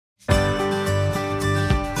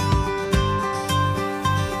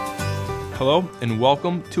Hello and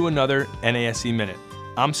welcome to another NASE Minute.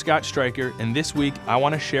 I'm Scott Stryker, and this week I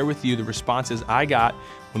want to share with you the responses I got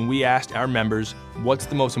when we asked our members what's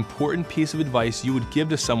the most important piece of advice you would give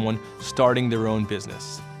to someone starting their own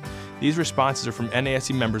business. These responses are from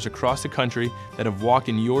NASE members across the country that have walked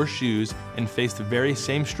in your shoes and faced the very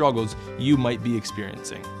same struggles you might be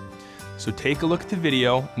experiencing. So take a look at the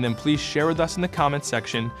video and then please share with us in the comments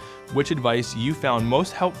section which advice you found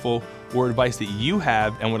most helpful or advice that you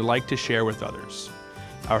have and would like to share with others.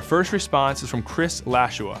 Our first response is from Chris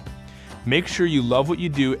Lashua. Make sure you love what you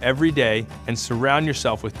do every day and surround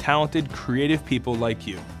yourself with talented, creative people like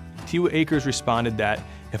you. T. Akers responded that,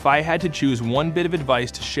 if I had to choose one bit of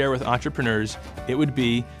advice to share with entrepreneurs, it would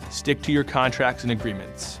be stick to your contracts and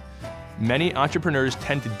agreements. Many entrepreneurs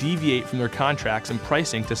tend to deviate from their contracts and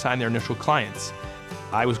pricing to sign their initial clients.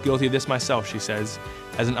 I was guilty of this myself, she says.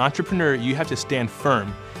 As an entrepreneur, you have to stand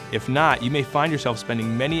firm. If not, you may find yourself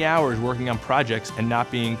spending many hours working on projects and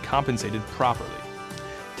not being compensated properly.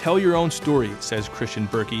 Tell your own story, says Christian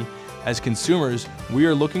Berkey. As consumers, we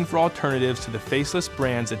are looking for alternatives to the faceless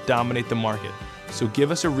brands that dominate the market, so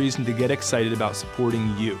give us a reason to get excited about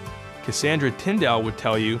supporting you. Cassandra Tyndall would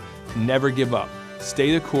tell you to never give up.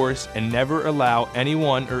 Stay the course and never allow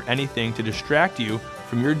anyone or anything to distract you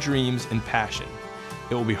from your dreams and passion.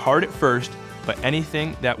 It will be hard at first, but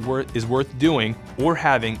anything that is worth doing or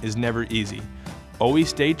having is never easy. Always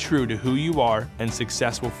stay true to who you are and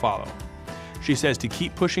success will follow. She says to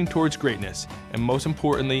keep pushing towards greatness and most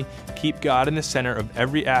importantly, keep God in the center of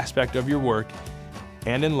every aspect of your work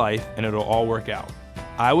and in life and it'll all work out.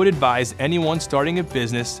 I would advise anyone starting a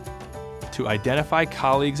business to identify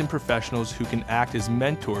colleagues and professionals who can act as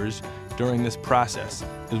mentors during this process,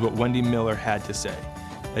 is what Wendy Miller had to say.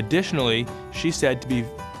 Additionally, she said to be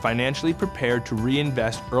financially prepared to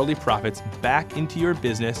reinvest early profits back into your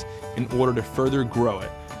business in order to further grow it.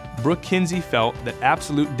 Brooke Kinsey felt that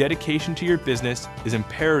absolute dedication to your business is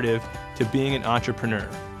imperative to being an entrepreneur.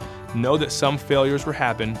 Know that some failures will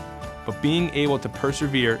happen, but being able to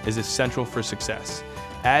persevere is essential for success,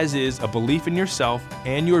 as is a belief in yourself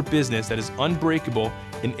and your business that is unbreakable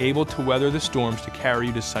and able to weather the storms to carry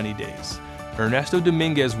you to sunny days. Ernesto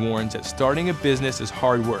Dominguez warns that starting a business is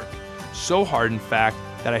hard work. So hard, in fact,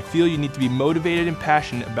 that I feel you need to be motivated and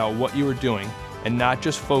passionate about what you are doing and not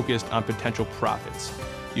just focused on potential profits.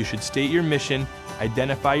 You should state your mission,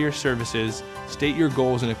 identify your services, state your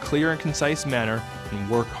goals in a clear and concise manner, and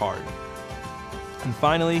work hard. And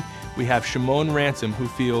finally, we have Shimon Ransom, who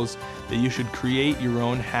feels that you should create your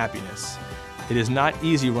own happiness. It is not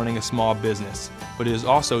easy running a small business, but it is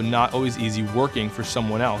also not always easy working for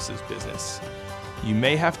someone else's business. You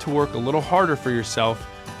may have to work a little harder for yourself,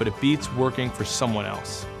 but it beats working for someone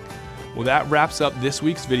else. Well, that wraps up this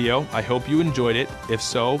week's video. I hope you enjoyed it. If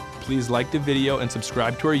so, please like the video and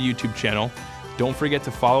subscribe to our YouTube channel. Don't forget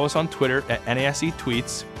to follow us on Twitter at NASE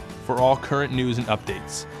Tweets for all current news and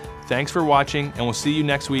updates. Thanks for watching, and we'll see you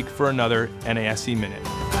next week for another NASE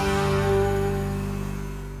Minute.